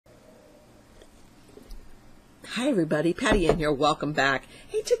Hi everybody, Patty in here. Welcome back.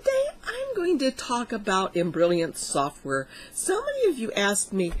 Hey, today I'm going to talk about Embrilliance software. So many of you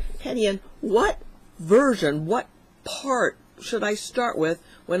asked me, Patty Ann, what version, what part should I start with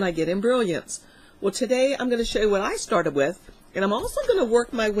when I get Embrilliance? Well, today I'm going to show you what I started with, and I'm also going to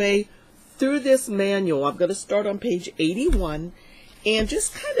work my way through this manual. I'm going to start on page 81 and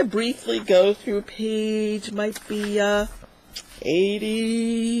just kind of briefly go through page, might be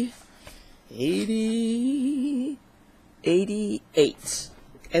 88.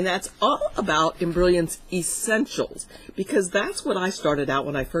 And that's all about Embrilliance Essentials, because that's what I started out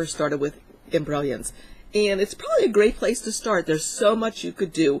when I first started with Embrilliance. And it's probably a great place to start. There's so much you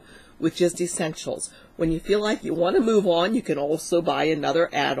could do with just Essentials. When you feel like you want to move on, you can also buy another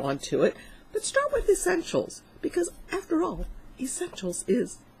add-on to it. But start with Essentials, because after all, Essentials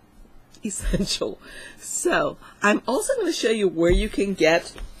is essential. So I'm also going to show you where you can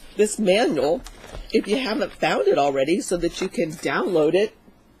get this manual if you haven't found it already, so that you can download it.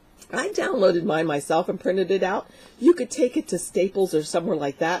 I downloaded mine myself and printed it out. You could take it to Staples or somewhere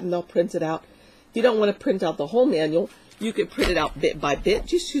like that and they'll print it out. If you don't want to print out the whole manual, you could print it out bit by bit.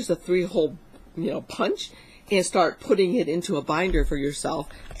 Just use a 3-hole punch and start putting it into a binder for yourself.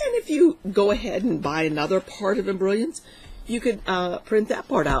 And if you go ahead and buy another part of Embrilliance, you could print that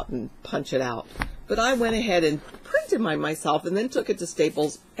part out and punch it out. But I went ahead and printed mine myself and then took it to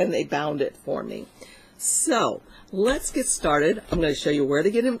Staples and they bound it for me. So let's get started. I'm going to show you where to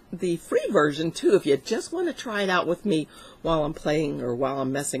get the free version too, if you just want to try it out with me while I'm playing or while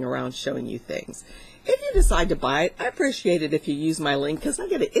I'm messing around showing you things. If you decide to buy it, I appreciate it if you use my link, because I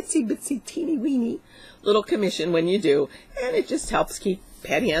get an itsy bitsy teeny weeny little commission when you do, and it just helps keep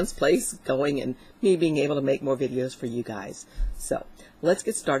Patty Ann's Place going and me being able to make more videos for you guys. So let's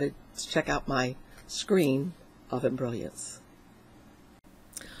get started. Let's check out my screen of Embrilliance.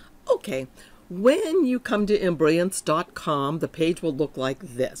 Okay, when you come to Embrilliance.com, the page will look like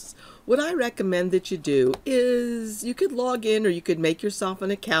this. What I recommend that you do is you could log in or you could make yourself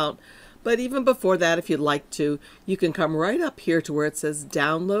an account, but even before that, if you'd like to, you can come right up here to where it says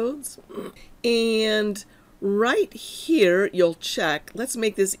Downloads, and right here you'll check, let's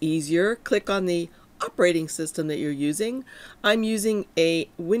make this easier, click on the operating system that you're using. I'm using a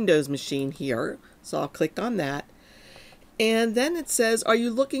Windows machine here, so I'll click on that. And then it says, are you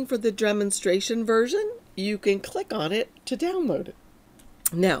looking for the demonstration version? You can click on it to download it.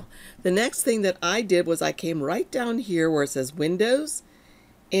 Now, the next thing that I did was I came right down here where it says Windows,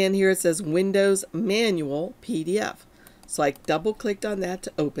 and here it says Windows Manual PDF. So I double clicked on that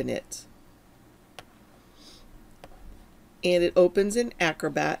to open it. And it opens in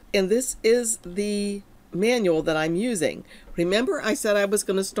Acrobat, and this is the manual that I'm using. Remember, I said I was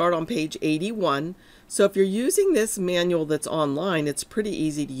going to start on page 81. So if you're using this manual that's online, it's pretty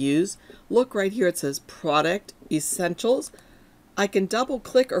easy to use. Look right here, it says Product Essentials. I can double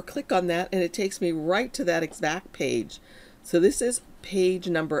click or click on that and it takes me right to that exact page. So this is page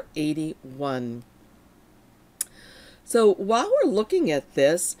number 81. So while we're looking at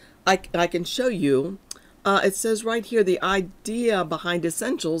this, I can show you, it says right here, the idea behind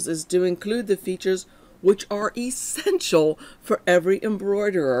Essentials is to include the features which are essential for every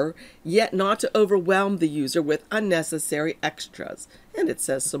embroiderer, yet not to overwhelm the user with unnecessary extras. And it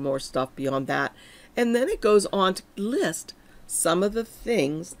says some more stuff beyond that. And then it goes on to list some of the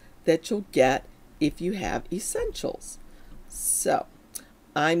things that you'll get if you have Essentials. So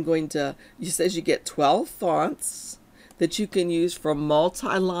I'm going to, it says you get 12 fonts that you can use for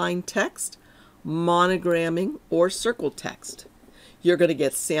multi-line text, monogramming, or circle text. You're going to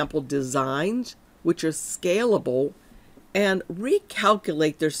get sample designs, which are scalable, and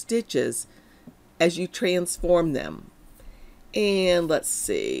recalculate their stitches as you transform them. And let's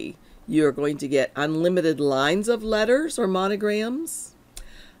see, you're going to get unlimited lines of letters or monograms.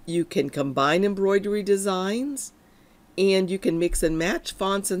 You can combine embroidery designs, and you can mix and match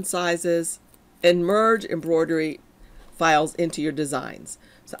fonts and sizes and merge embroidery files into your designs.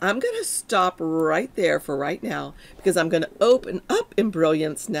 So I'm going to stop right there for right now, because I'm going to open up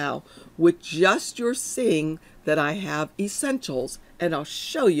Embrilliance now with just your seeing that I have Essentials, and I'll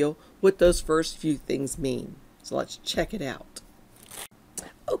show you what those first few things mean. So let's check it out.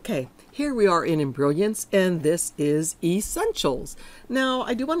 Okay, here we are in Embrilliance, and this is Essentials. Now,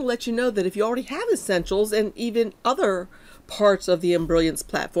 I do want to let you know that if you already have Essentials and even other parts of the Embrilliance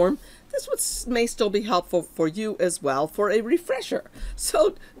platform, this may still be helpful for you as well for a refresher.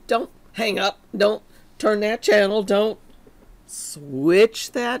 So don't hang up, don't turn that channel, don't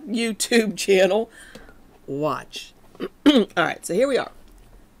switch that YouTube channel. Watch. All right, so here we are.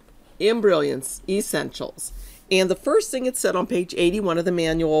 Embrilliance Essentials. And the first thing it said on page 81 of the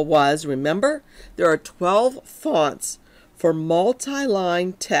manual was, remember, there are 12 fonts for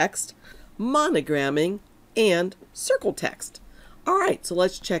multi-line text, monogramming, and circle text. All right, so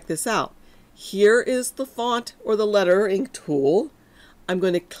let's check this out. Here is the font or the lettering tool. I'm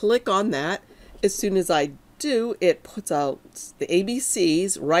going to click on that. As soon as I do, it puts out the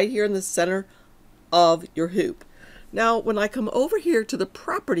ABCs right here in the center of your hoop. Now, when I come over here to the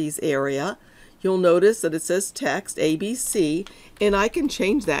properties area, you'll notice that it says text ABC, and I can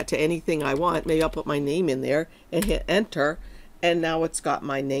change that to anything I want. Maybe I'll put my name in there and hit enter, and now it's got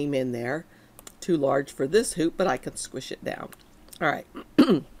my name in there. Too large for this hoop, but I can squish it down. All right.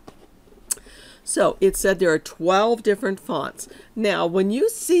 So it said there are 12 different fonts. Now, when you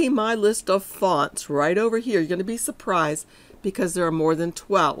see my list of fonts right over here, you're going to be surprised because there are more than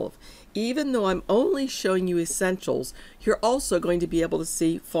 12. Even though I'm only showing you essentials, you're also going to be able to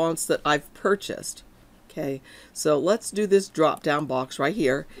see fonts that I've purchased. Okay, so let's do this drop down box right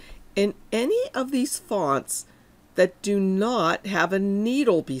here. And any of these fonts that do not have a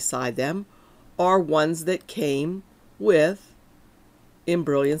needle beside them are ones that came with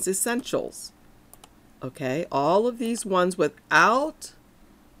Embrilliance Essentials. Okay, all of these ones without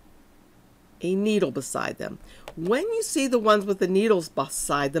a needle beside them. When you see the ones with the needles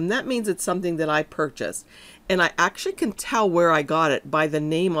beside them, that means it's something that I purchased. And I actually can tell where I got it by the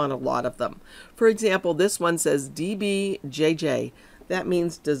name on a lot of them. For example, this one says DBJJ. That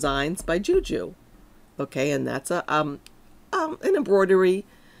means Designs by Juju. Okay, and that's an embroidery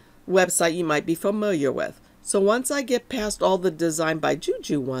website you might be familiar with. So once I get past all the Design by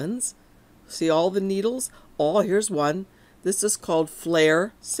Juju ones, see all the needles? Oh, here's one. This is called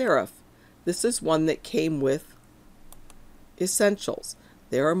Flare Serif. This is one that came with Essentials.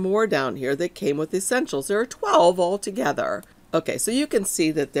 There are more down here that came with Essentials. There are 12 altogether. Okay, so you can see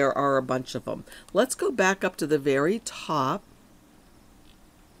that there are a bunch of them. Let's go back up to the very top,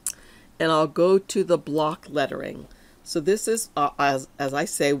 and I'll go to the block lettering. So this is, as I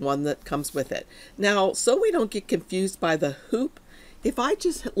say, one that comes with it. Now, so we don't get confused by the hoop, if I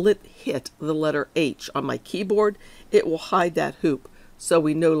just hit the letter H on my keyboard, it will hide that hoop, so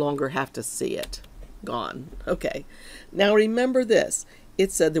we no longer have to see it. Gone. Okay. Now remember this.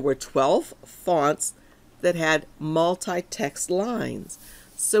 It said there were 12 fonts that had multi-text lines.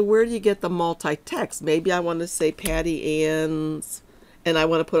 So where do you get the multi-text? Maybe I want to say Patty Ann's, and I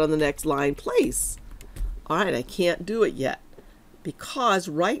want to put on the next line place. All right, I can't do it yet because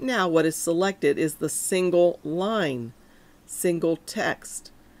right now what is selected is the single line. Single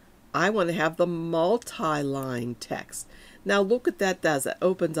text. I want to have the multi-line text. Now look what that does. It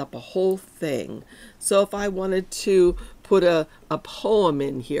opens up a whole thing. So if I wanted to put a poem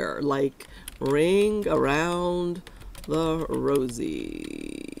in here, like Ring Around the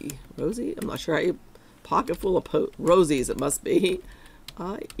Rosie. Rosie? I'm not sure how you... Pocket full of rosies, it must be.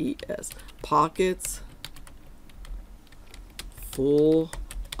 I-E-S. Pockets full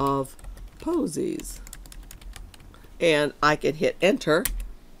of posies. And I can hit enter,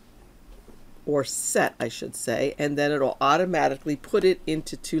 or set I should say, and then it'll automatically put it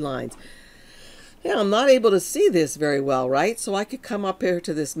into 2 lines. Now I'm not able to see this very well, right? So I could come up here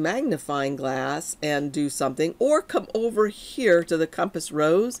to this magnifying glass and do something, or come over here to the compass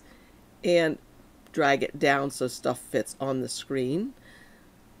rose and drag it down so stuff fits on the screen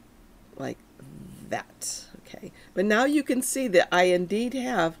like that. Okay, but now you can see that I indeed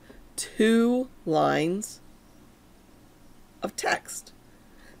have 2 lines of text.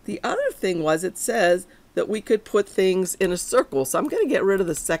 The other thing was it says that we could put things in a circle. So I'm going to get rid of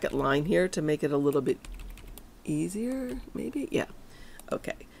the second line here to make it a little bit easier, maybe. Yeah.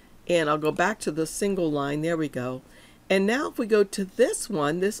 Okay. And I'll go back to the single line. There we go. And now if we go to this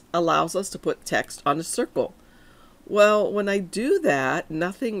one, this allows us to put text on a circle. Well, when I do that,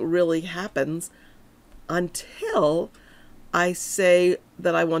 nothing really happens until I say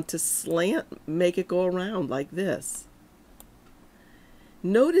that I want to slant, make it go around like this.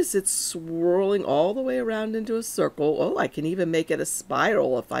 Notice it's swirling all the way around into a circle. Oh, I can even make it a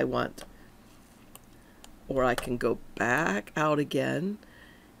spiral if I want. Or I can go back out again.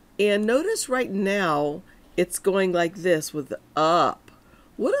 And notice right now it's going like this with the up.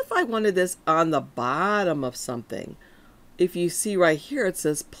 What if I wanted this on the bottom of something? If you see right here it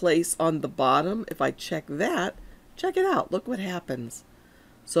says place on the bottom. If I check that, check it out. Look what happens.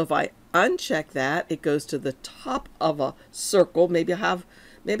 So if I uncheck that, it goes to the top of a circle. Maybe I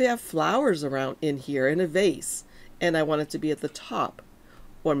have flowers around in here in a vase, and I want it to be at the top.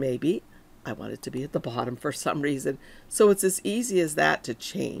 Or maybe I want it to be at the bottom for some reason. So it's as easy as that to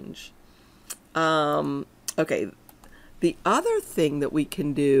change. Okay, the other thing that we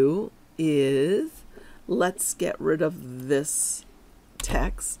can do is, let's get rid of this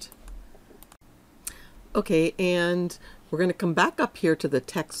text. Okay, and we're going to come back up here to the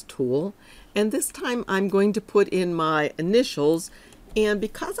text tool, and this time I'm going to put in my initials, and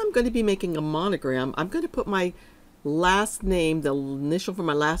because I'm going to be making a monogram, I'm going to put my last name, the initial for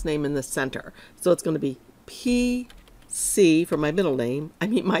my last name, in the center. So it's going to be PC for my middle name,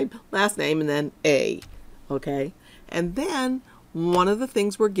 my last name, and then A, okay? And then one of the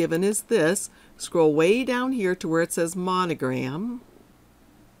things we're given is this. Scroll way down here to where it says monogram.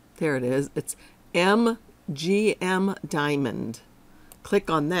 There it is. It's MGM Diamond. Click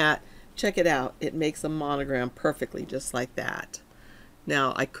on that. Check it out. It makes a monogram perfectly just like that.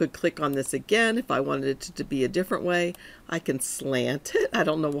 Now I could click on this again if I wanted it to be a different way. I can slant it. I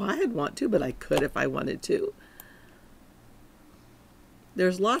don't know why I'd want to, but I could if I wanted to.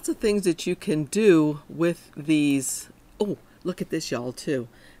 There's lots of things that you can do with these. Oh, look at this, y'all, too.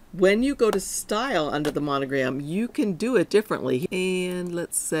 When you go to style under the monogram, you can do it differently. And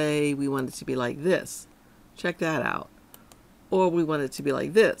let's say we want it to be like this. Check that out. Or we want it to be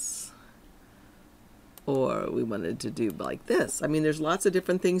like this. Or we want it to do like this. There's lots of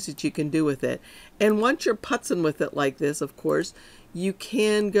different things that you can do with it. And once you're putzing with it like this, of course, you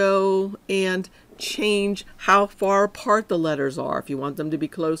can go and change how far apart the letters are. If you want them to be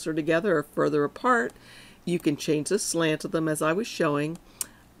closer together or further apart, you can change the slant of them as I was showing.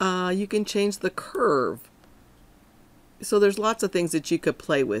 You can change the curve. So there's lots of things that you could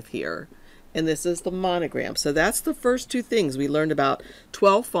play with here. And this is the monogram. So that's the first two things. We learned about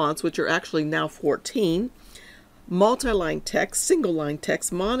 12 fonts, which are actually now 14. Multi-line text, single line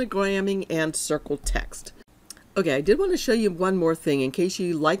text, monogramming, and circle text. Okay, I did want to show you one more thing in case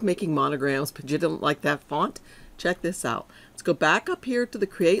you like making monograms, but you don't like that font. Check this out. Let's go back up here to the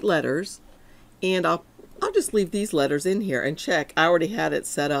Create Letters, and I'll just leave these letters in here and check. I already had it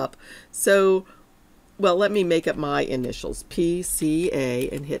set up. So, well, let me make up my initials,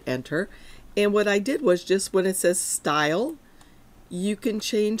 PCA, and hit Enter. And what I did was just when it says Style, you can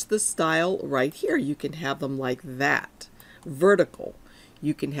change the style right here. You can have them like that, vertical.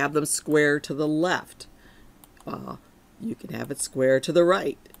 You can have them square to the left. You can have it square to the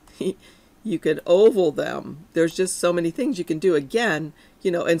right. You can oval them. There's just so many things you can do. Again,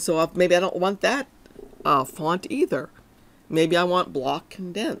 and so maybe I don't want that font either. Maybe I want block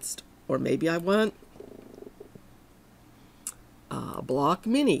condensed, or maybe I want block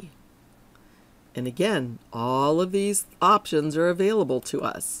mini. And again, all of these options are available to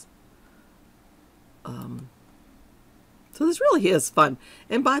us. So this really is fun.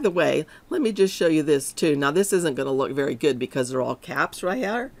 And by the way, let me just show you this too. Now this isn't going to look very good because they're all caps right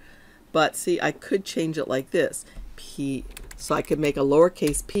here. But see, I could change it like this. So I could make a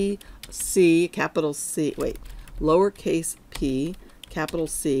lowercase p, C, capital C, lowercase p, capital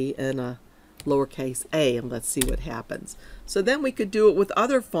C, and a lowercase a, and let's see what happens. So then we could do it with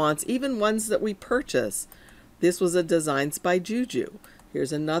other fonts, even ones that we purchase. This was a Designs by Juju.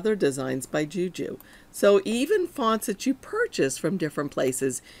 Here's another Designs by Juju. So even fonts that you purchase from different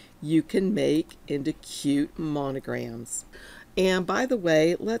places, you can make into cute monograms. And by the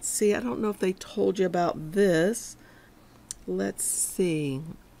way, let's see, I don't know if they told you about this. Let's see.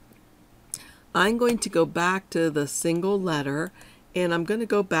 I'm going to go back to the single letter, and I'm going to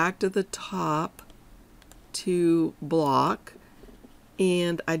go back to the top to block,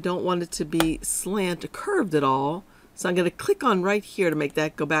 and I don't want it to be slant or curved at all. So I'm going to click on right here to make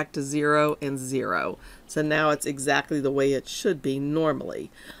that go back to 0 and 0. So now it's exactly the way it should be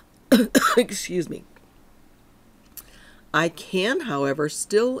normally. Excuse me. I can, however,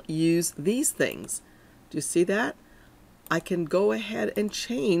 still use these things. Do you see that? I can go ahead and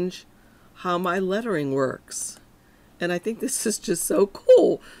change how my lettering works. And I think this is just so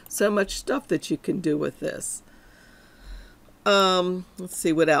cool. So much stuff that you can do with this. Let's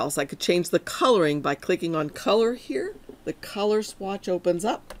see what else. I could change the coloring by clicking on color here. The color swatch opens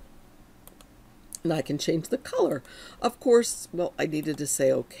up. And I can change the color. Of course, well, I needed to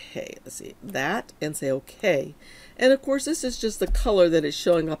say okay. Let's see, that, and say okay. And of course, this is just the color that is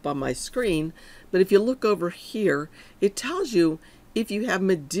showing up on my screen. But if you look over here, it tells you if you have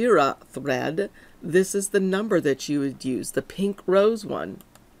Madeira thread, this is the number that you would use, the pink rose one.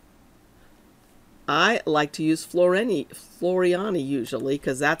 I like to use Floriani usually,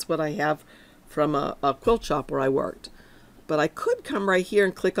 because that's what I have from a quilt shop where I worked. But I could come right here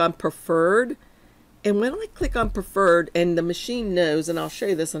and click on preferred. And when I click on preferred, and the machine knows, and I'll show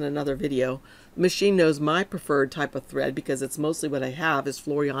you this in another video, the machine knows my preferred type of thread because it's mostly what I have is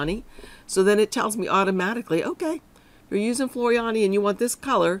Floriani. So then it tells me automatically, okay, you're using Floriani and you want this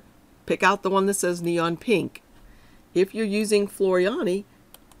color, pick out the one that says neon pink. If you're using Floriani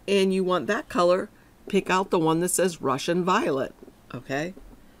and you want that color, pick out the one that says Russian Violet. Okay,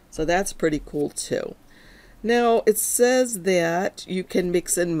 so that's pretty cool too. Now it says that you can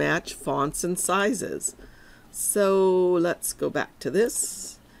mix and match fonts and sizes. So let's go back to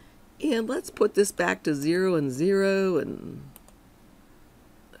this and let's put this back to 0 and 0 and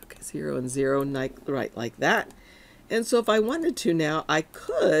okay, 0 and 0, right like that. And so if I wanted to now, I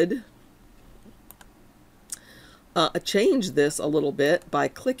could change this a little bit by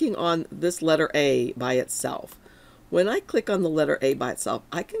clicking on this letter A by itself. When I click on the letter A by itself,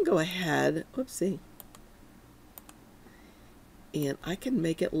 I can go ahead, whoopsie, and I can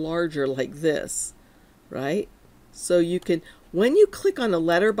make it larger like this, right? So you can, when you click on a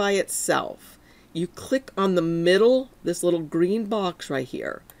letter by itself, you click on the middle, this little green box right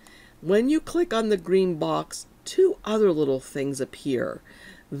here. When you click on the green box, two other little things appear.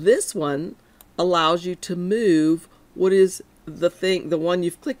 This one allows you to move what is the one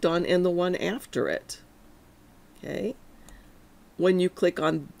you've clicked on and the one after it. Okay. When you click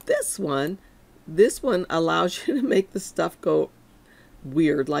on this one allows you to make the stuff go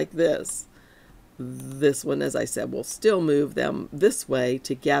weird like this. This one, as I said, will still move them this way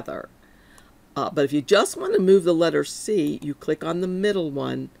together. But if you just want to move the letter C, you click on the middle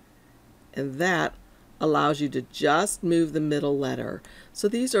one, and that allows you to just move the middle letter. So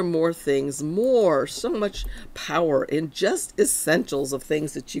these are more things, so much power in just essentials of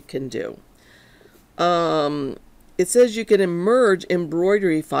things that you can do. It says you can merge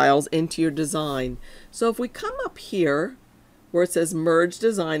embroidery files into your design. So if we come up here where it says merge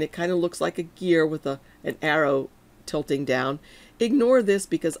design, it kind of looks like a gear with an arrow tilting down. Ignore this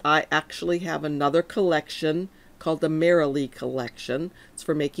because I actually have another collection called the Merrily collection. It's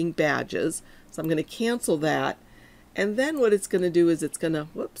for making badges. So I'm going to cancel that. And then what it's going to do is it's going to,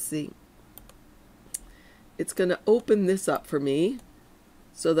 whoopsie, it's going to open this up for me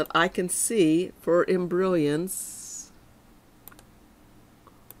so that I can see for Embrilliance.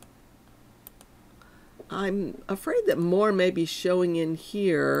 I'm afraid that more may be showing in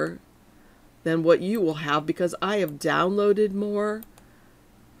here than what you will have because I have downloaded more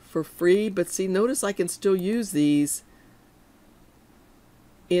for free. But see, notice I can still use these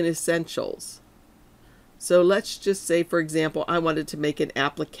in Essentials. So let's just say, for example, I wanted to make an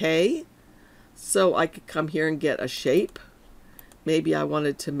applique. So I could come here and get a shape. Maybe I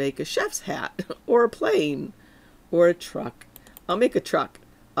wanted to make a chef's hat or a plane or a truck. I'll make a truck.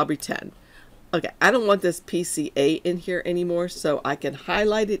 I'll pretend. Okay, I don't want this PCA in here anymore, so I can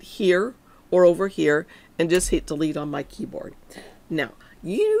highlight it here or over here and just hit delete on my keyboard. Now,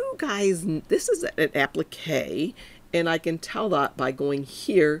 you guys, this is an applique, and I can tell that by going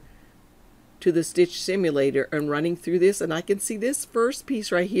here to the Stitch Simulator and running through this, and I can see this first piece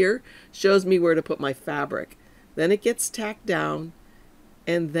right here shows me where to put my fabric. Then it gets tacked down,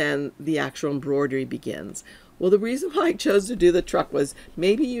 and then the actual embroidery begins. Well, the reason why I chose to do the truck was,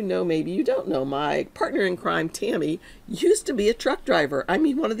 maybe you know, maybe you don't know, my partner in crime, Tammy, used to be a truck driver. I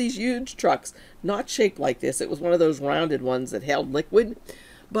mean, one of these huge trucks, not shaped like this. It was one of those rounded ones that held liquid.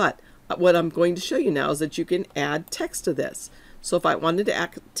 But what I'm going to show you now is that you can add text to this. So if I wanted to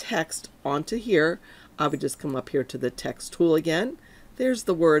add text onto here, I would just come up here to the text tool again. There's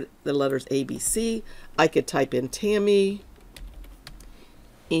the word, the letters ABC. I could type in Tammy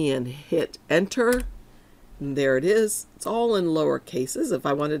and hit enter. And there it is. It's all in lower cases. If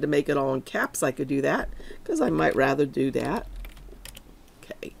I wanted to make it all in caps, I could do that because I might rather do that.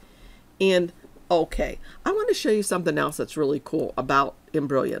 Okay. And okay, I want to show you something else that's really cool about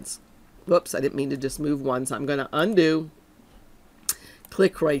Embrilliance. Whoops, I didn't mean to just move one, so I'm going to undo.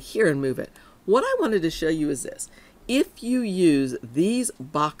 Click right here and move it. What I wanted to show you is this. If you use these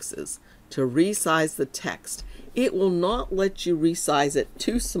boxes to resize the text, it will not let you resize it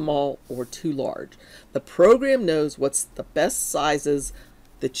too small or too large. The program knows what's the best sizes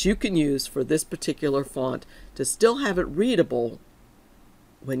that you can use for this particular font to still have it readable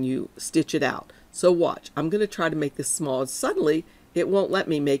when you stitch it out. So watch, I'm going to try to make this small, and suddenly it won't let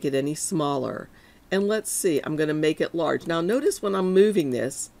me make it any smaller. And let's see, I'm going to make it large. Now notice when I'm moving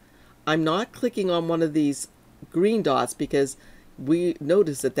this, I'm not clicking on one of these green dots because we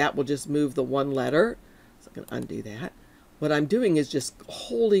notice that that will just move the one letter. So I'm going to undo that. What I'm doing is just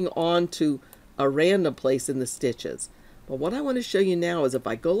holding on to a random place in the stitches. But what I want to show you now is if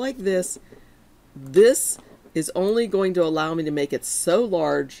I go like this, this is only going to allow me to make it so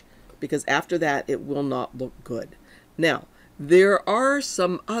large because after that it will not look good. Now, there are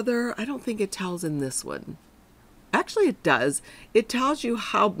some other, I don't think it tells in this one. Actually, it does. It tells you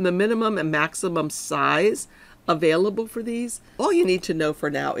how the minimum and maximum size available for these. All you need to know for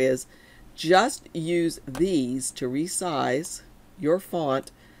now is just use these to resize your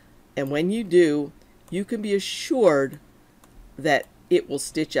font, and when you do, you can be assured that it will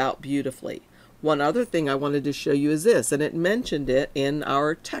stitch out beautifully. One other thing I wanted to show you is this, and it mentioned it in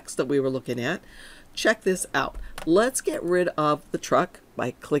our text that we were looking at. Check this out. Let's get rid of the truck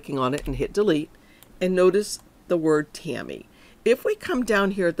by clicking on it and hit delete, and notice the word Tammy. If we come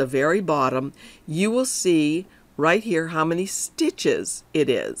down here at the very bottom, you will see right here how many stitches it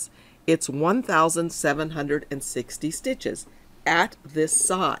is. It's 1,760 stitches at this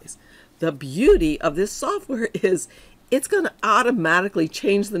size. The beauty of this software is it's going to automatically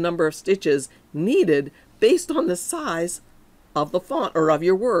change the number of stitches needed based on the size of the font or of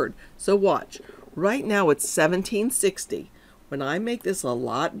your word. So watch. Right now it's 1760. When I make this a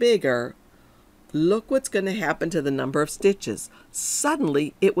lot bigger, look what's going to happen to the number of stitches.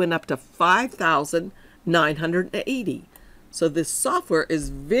 Suddenly it went up to 5,980. So this software is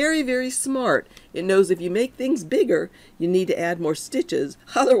very, very smart. It knows if you make things bigger, you need to add more stitches.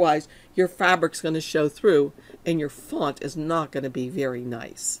 Otherwise, your fabric's going to show through and your font is not going to be very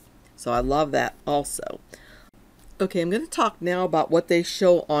nice. So I love that also. Okay, I'm going to talk now about what they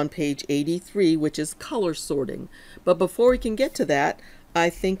show on page 83, which is color sorting. But before we can get to that, I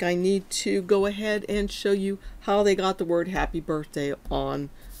think I need to go ahead and show you how they got the word happy birthday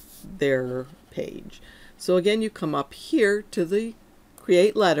on their page. So again, you come up here to the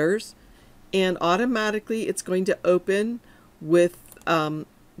create letters, and automatically it's going to open with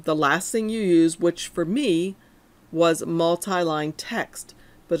the last thing you use, which for me was multi-line text,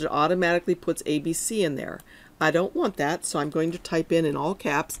 but it automatically puts ABC in there. I don't want that, so I'm going to type in all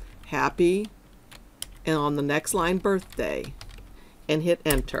caps, happy, and on the next line, birthday, and hit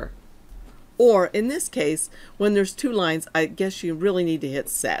enter. Or in this case, when there's two lines, I guess you really need to hit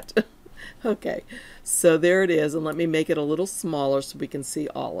set. Okay, so there it is, and let me make it a little smaller so we can see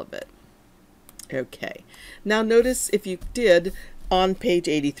all of it. Okay, now notice if you did, on page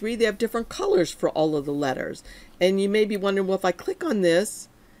 83, they have different colors for all of the letters. And you may be wondering, well, if I click on this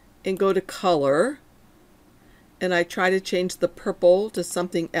and go to color, and I try to change the purple to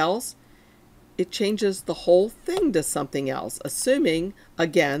something else, it changes the whole thing to something else, assuming,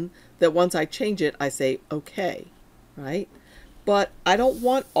 again, that once I change it, I say okay, right? But I don't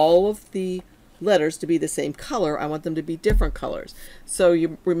want all of the letters to be the same color. I want them to be different colors. So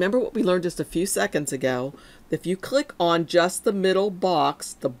you remember what we learned just a few seconds ago. If you click on just the middle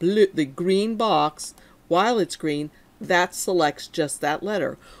box, the green box, while it's green, that selects just that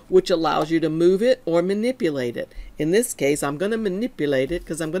letter, which allows you to move it or manipulate it. In this case, I'm going to manipulate it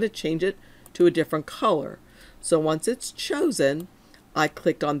because I'm going to change it to a different color. So once it's chosen, I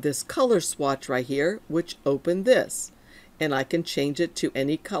clicked on this color swatch right here, which opened this. And I can change it to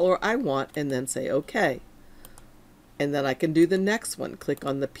any color I want and then say okay. And then I can do the next one. Click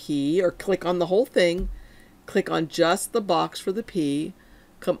on the P, or click on the whole thing. Click on just the box for the P.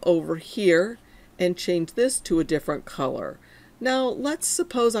 Come over here and change this to a different color. Now let's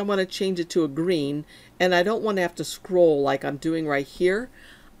suppose I want to change it to a green and I don't want to have to scroll like I'm doing right here.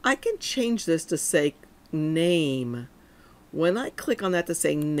 I can change this to say name. When I click on that to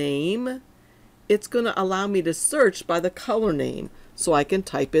say name, it's going to allow me to search by the color name. So I can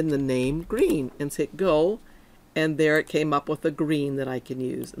type in the name green and hit go, and there it came up with a green that I can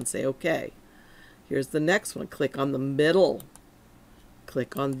use and say okay. Here's the next one. Click on the middle.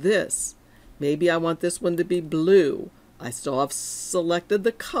 Click on this. Maybe I want this one to be blue. I still have selected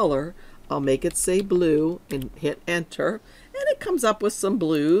the color. I'll make it say blue and hit enter, and it comes up with some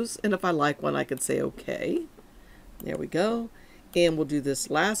blues, and if I like one I can say okay. There we go. And we'll do this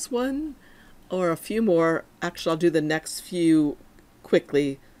last one. Or a few more. Actually, I'll do the next few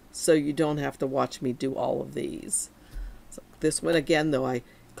quickly so you don't have to watch me do all of these. So this one again, though, I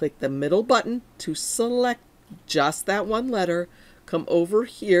click the middle button to select just that one letter. Come over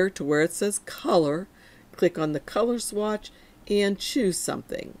here to where it says color. Click on the color swatch and choose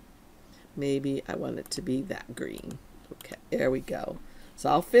something. Maybe I want it to be that green. Okay, there we go. So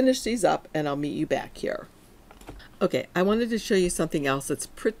I'll finish these up and I'll meet you back here. Okay, I wanted to show you something else that's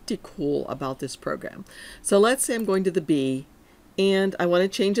pretty cool about this program. So let's say I'm going to the B and I want to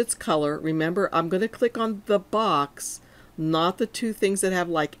change its color. Remember, I'm going to click on the box, not the two things that have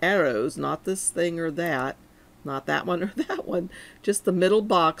like arrows, not this thing or that, not that one or that one, just the middle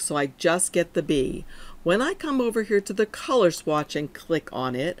box, so I just get the B. When I come over here to the color swatch and click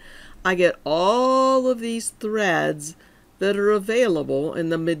on it, I get all of these threads that are available in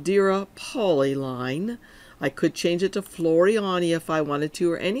the Madeira Poly line. I could change it to Floriani if I wanted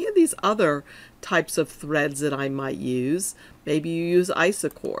to, or any of these other types of threads that I might use. Maybe you use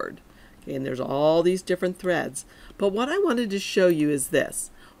Isocord. Okay, and there's all these different threads. But what I wanted to show you is this.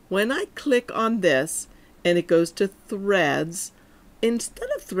 When I click on this and it goes to threads, instead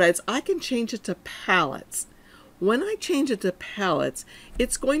of threads, I can change it to palettes. When I change it to palettes,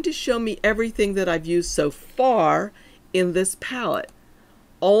 it's going to show me everything that I've used so far in this palette.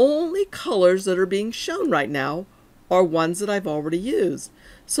 Only colors that are being shown right now are ones that I've already used.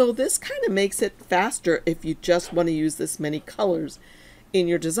 So this kind of makes it faster if you just want to use this many colors in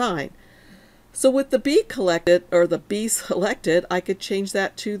your design. So with the B collected, or the B selected, I could change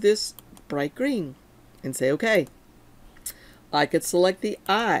that to this bright green and say okay. I could select the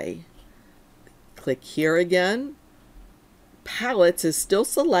I. Click here again. Palettes is still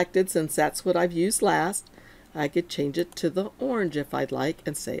selected since that's what I've used last. I could change it to the orange if I'd like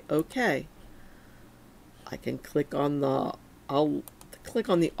and say okay. I can click on the, I'll click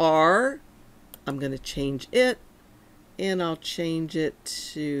on the R. I'm going to change it, and I'll change it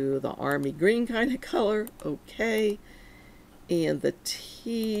to the army green kind of color. Okay. And the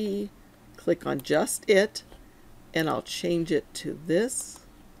T, click on just it, and I'll change it to this.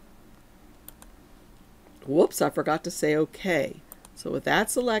 Whoops, I forgot to say okay. So with that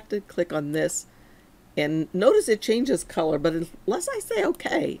selected, click on this, and notice it changes color, but unless I say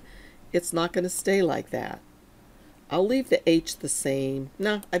okay, it's not going to stay like that. I'll leave the H the same.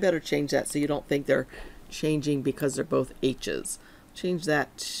 No, I better change that so you don't think they're changing because they're both H's. Change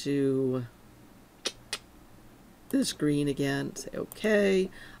that to this green again. Say okay.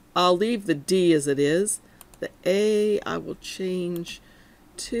 I'll leave the D as it is. The A I will change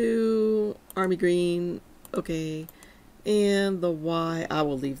to army green. Okay. And the Y I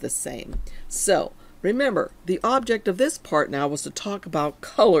will leave the same. So remember, the object of this part now was to talk about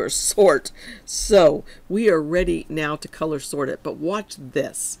color sort. So we are ready now to color sort it. But watch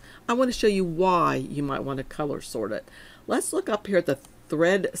this. I want to show you why you might want to color sort it. Let's look up here at the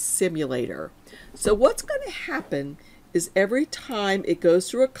thread simulator. So what's going to happen is every time it goes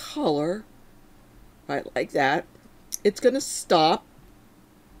through a color, right, like that, it's going to stop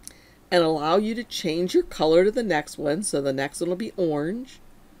and allow you to change your color to the next one. So the next one will be orange.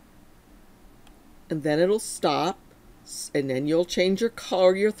 And then it'll stop, and then you'll change your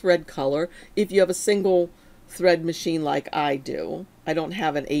color, your thread color, if you have a single thread machine like I do. I don't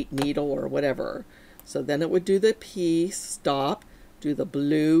have an 8 needle or whatever. So then it would do the P, stop, do the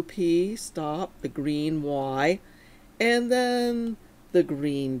blue P, stop, the green Y, and then the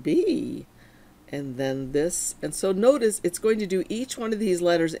green B, and then this. And so notice it's going to do each one of these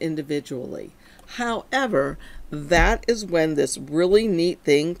letters individually. However, that is when this really neat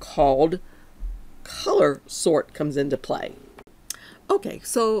thing called color sort comes into play. Okay,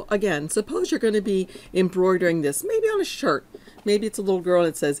 so again, suppose you're going to be embroidering this maybe on a shirt. Maybe it's a little girl and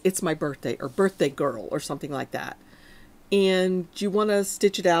it says, "It's my birthday," or "Birthday Girl," or something like that. And you want to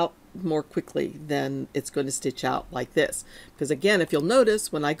stitch it out more quickly, then it's going to stitch out like this. Because again, if you'll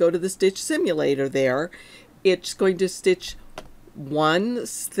notice, when I go to the stitch simulator there, it's going to stitch one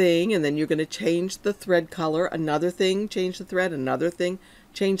thing, and then you're going to change the thread color, another thing, change the thread, another thing,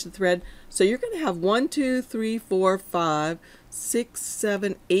 change the thread. So you're going to have 1, 2, 3, 4, 5, 6,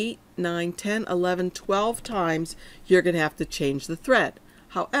 7, 8, 9, 10, 11, 12 times you're going to have to change the thread.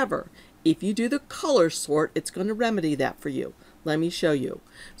 However, if you do the color sort, it's going to remedy that for you. Let me show you.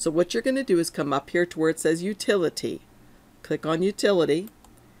 So what you're going to do is come up here to where it says Utility. Click on Utility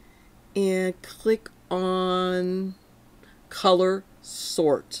and click on Color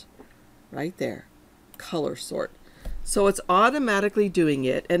Sort. Right there. Color Sort. So it's automatically doing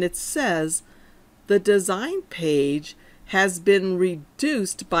it, and it says the design page has been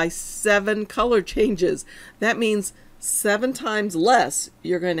reduced by 7 color changes. That means 7 times less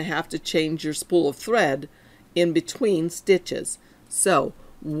you're going to have to change your spool of thread in between stitches. So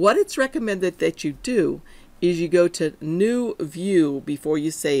what it's recommended that you do is you go to New View before you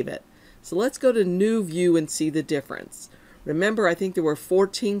save it. So let's go to New View and see the difference. Remember, I think there were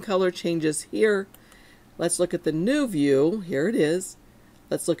 14 color changes here. Let's look at the New View. Here it is.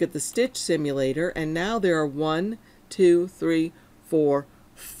 Let's look at the stitch simulator, and now there are 1, 2, 3, 4,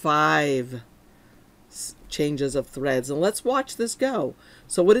 5 changes of threads. And let's watch this go.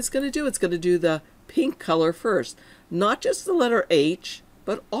 So what it's going to do, it's going to do the pink color first. Not just the letter H,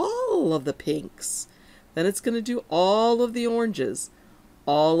 but all of the pinks. Then it's going to do all of the oranges,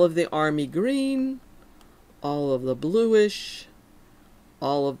 all of the army green, all of the bluish,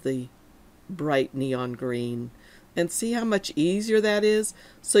 all of the bright neon green. And see how much easier that is?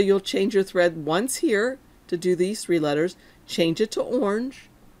 So you'll change your thread once here to do these 3 letters, change it to orange,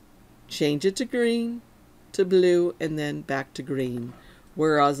 change it to green, to blue, and then back to green.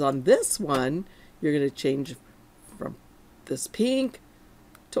 Whereas on this one, you're going to change from this pink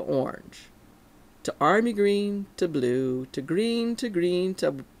to orange, to army green, to blue, to green,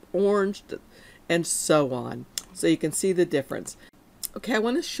 to orange, and so on. So you can see the difference. Okay, I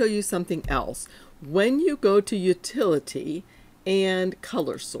want to show you something else. When you go to Utility and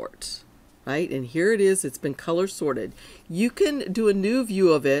Color Sort, right? And here it is, it's been color sorted. You can do a new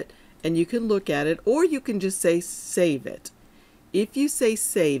view of it and you can look at it, or you can just say save it. If you say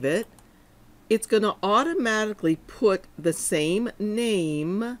save it, it's going to automatically put the same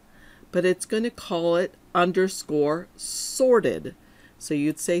name, but it's going to call it underscore sorted. So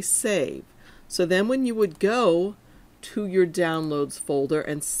you'd say save. So then when you would go to your downloads folder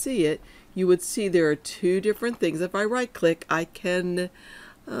and see it, you would see there are two different things. If I right click, I can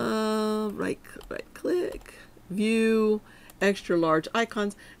right click, view, extra large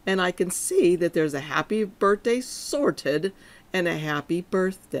icons, and I can see that there's a happy birthday sorted and a happy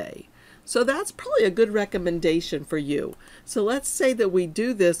birthday. So that's probably a good recommendation for you. So let's say that we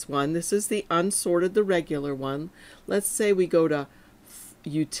do this one. This is the unsorted, the regular one. Let's say we go to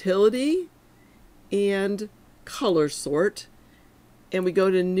Utility and Color Sort, and we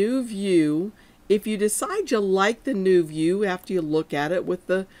go to New View. If you decide you like the new view after you look at it with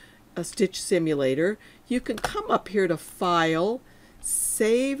the Stitch Simulator, you can come up here to File,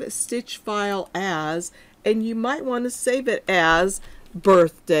 Save Stitch File As, and you might want to save it as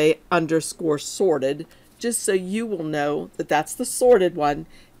birthday underscore sorted, just so you will know that that's the sorted one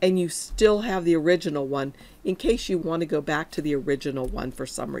and you still have the original one in case you want to go back to the original one for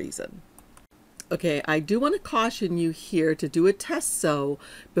some reason. Okay, I do want to caution you here to do a test sew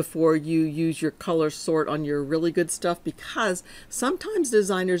before you use your color sort on your really good stuff, because sometimes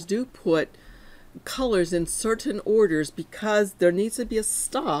designers do put colors in certain orders because there needs to be a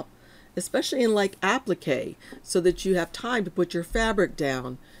stop, especially in like applique, so that you have time to put your fabric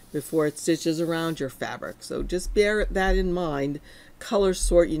down before it stitches around your fabric. So just bear that in mind. Color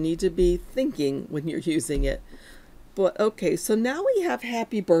sort, you need to be thinking when you're using it. But okay, so now we have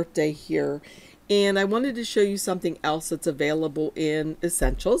happy birthday here. And I wanted to show you something else that's available in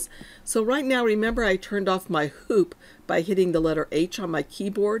Essentials. So right now, remember I turned off my hoop by hitting the letter H on my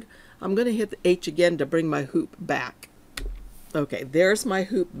keyboard. I'm going to hit the H again to bring my hoop back. Okay, there's my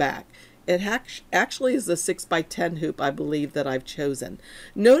hoop back. It actually is a 6x10 hoop, I believe, that I've chosen.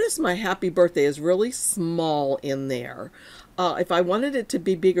 Notice my happy birthday is really small in there. If I wanted it to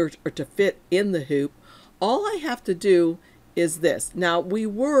be bigger or to fit in the hoop, all I have to do is this. Now, we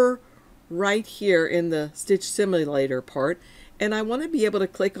were right here in the Stitch Simulator part, and I want to be able to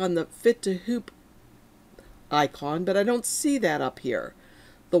click on the Fit to Hoop icon, but I don't see that up here.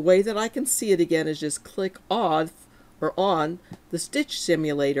 The way that I can see it again is just click off or on the Stitch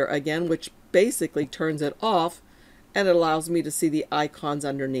Simulator again, which basically turns it off, and it allows me to see the icons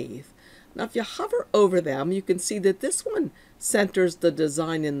underneath. Now if you hover over them, you can see that this one centers the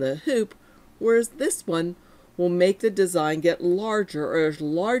design in the hoop, whereas this one will make the design get larger, or as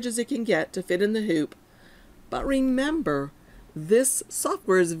large as it can get to fit in the hoop. But remember, this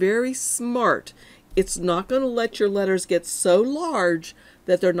software is very smart. It's not going to let your letters get so large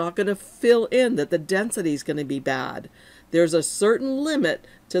that they're not going to fill in, that the density is going to be bad. There's a certain limit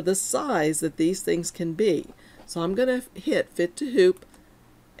to the size that these things can be. So I'm going to hit Fit to Hoop,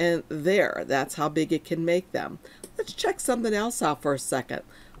 and there, that's how big it can make them. Let's check something else out for a second.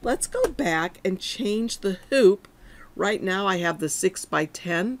 Let's go back and change the hoop. Right now I have the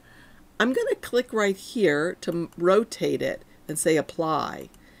 6x10. I'm going to click right here to rotate it and say apply.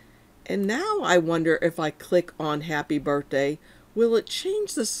 And now I wonder if I click on happy birthday, will it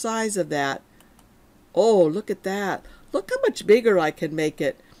change the size of that? Oh, look at that. Look how much bigger I can make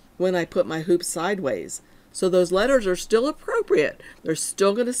it when I put my hoop sideways. So those letters are still appropriate. They're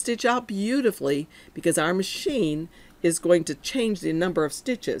still going to stitch out beautifully because our machine is going to change the number of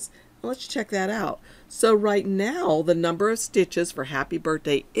stitches. Let's check that out. So right now, the number of stitches for happy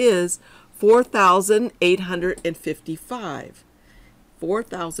birthday is 4,855.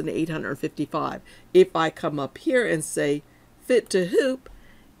 4,855. If I come up here and say Fit to Hoop,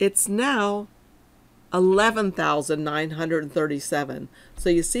 it's now 11,937. So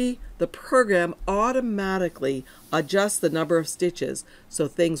you see, the program automatically adjusts the number of stitches so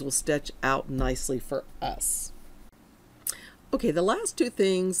things will stitch out nicely for us. Okay, the last two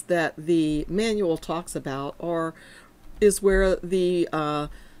things that the manual talks about is where the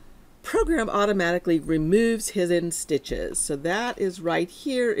program automatically removes hidden stitches. So that is right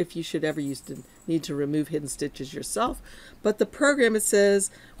here if you should ever need to remove hidden stitches yourself. But the program, it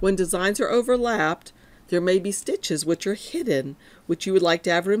says, when designs are overlapped, there may be stitches which are hidden, which you would like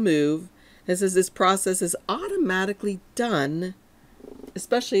to have removed. It says this process is automatically done,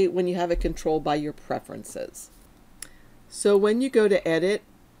 especially when you have it controlled by your preferences. So when you go to Edit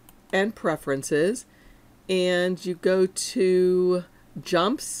and Preferences, and you go to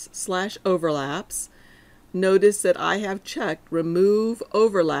Jumps/Overlaps, notice that I have checked remove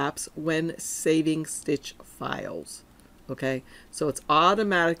overlaps when saving stitch files. Okay, so it's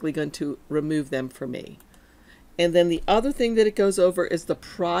automatically going to remove them for me. And then the other thing that it goes over is the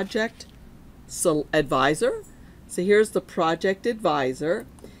project advisor. So here's the project advisor.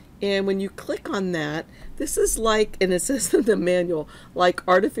 And when you click on that, this is like, and it says in the manual, like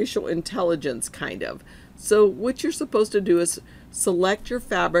artificial intelligence kind of. So what you're supposed to do is select your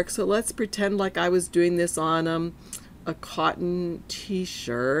fabric. So let's pretend like I was doing this on a cotton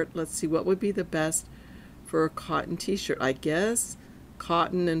t-shirt. Let's see, what would be the best for a cotton t-shirt? I guess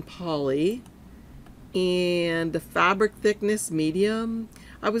cotton and poly. And the fabric thickness, medium.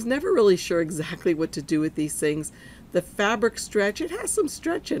 I was never really sure exactly what to do with these things. The fabric stretch, it has some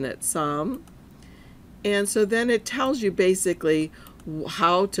stretch in it, some. And so then it tells you basically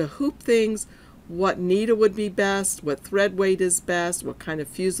how to hoop things, what needle would be best, what thread weight is best, what kind of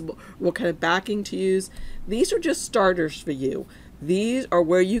fusible, what kind of backing to use. These are just starters for you. These are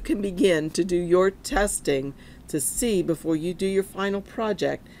where you can begin to do your testing to see before you do your final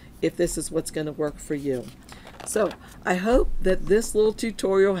project if this is what's going to work for you. So I hope that this little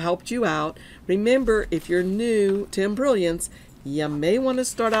tutorial helped you out. Remember, if you're new to Embrilliance, you may want to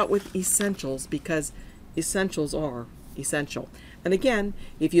start out with essentials because essentials are essential. And again,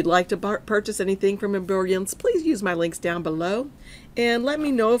 if you'd like to purchase anything from Embrilliance, please use my links down below. And let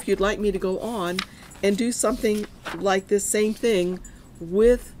me know if you'd like me to go on and do something like this same thing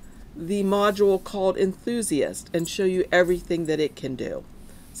with the module called Enthusiast and show you everything that it can do.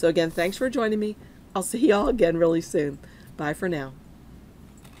 So again, thanks for joining me. I'll see y'all again really soon. Bye for now.